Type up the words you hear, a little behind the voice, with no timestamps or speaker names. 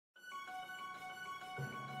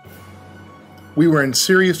We were in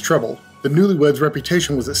serious trouble. The newlyweds'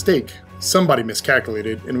 reputation was at stake. Somebody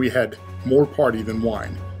miscalculated, and we had more party than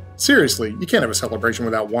wine. Seriously, you can't have a celebration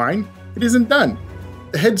without wine. It isn't done.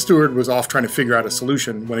 The head steward was off trying to figure out a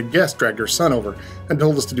solution when a guest dragged her son over and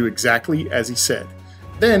told us to do exactly as he said.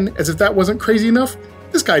 Then, as if that wasn't crazy enough,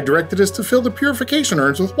 this guy directed us to fill the purification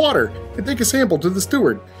urns with water and take a sample to the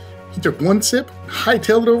steward. He took one sip,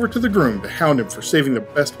 hightailed it over to the groom to hound him for saving the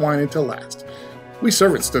best wine until last. We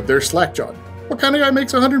servants stood there slack-jawed. What kind of guy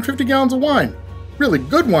makes 150 gallons of wine? Really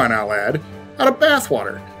good wine, I'll add, out of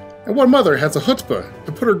bathwater. And what mother has a chutzpah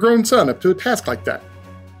to put her grown son up to a task like that?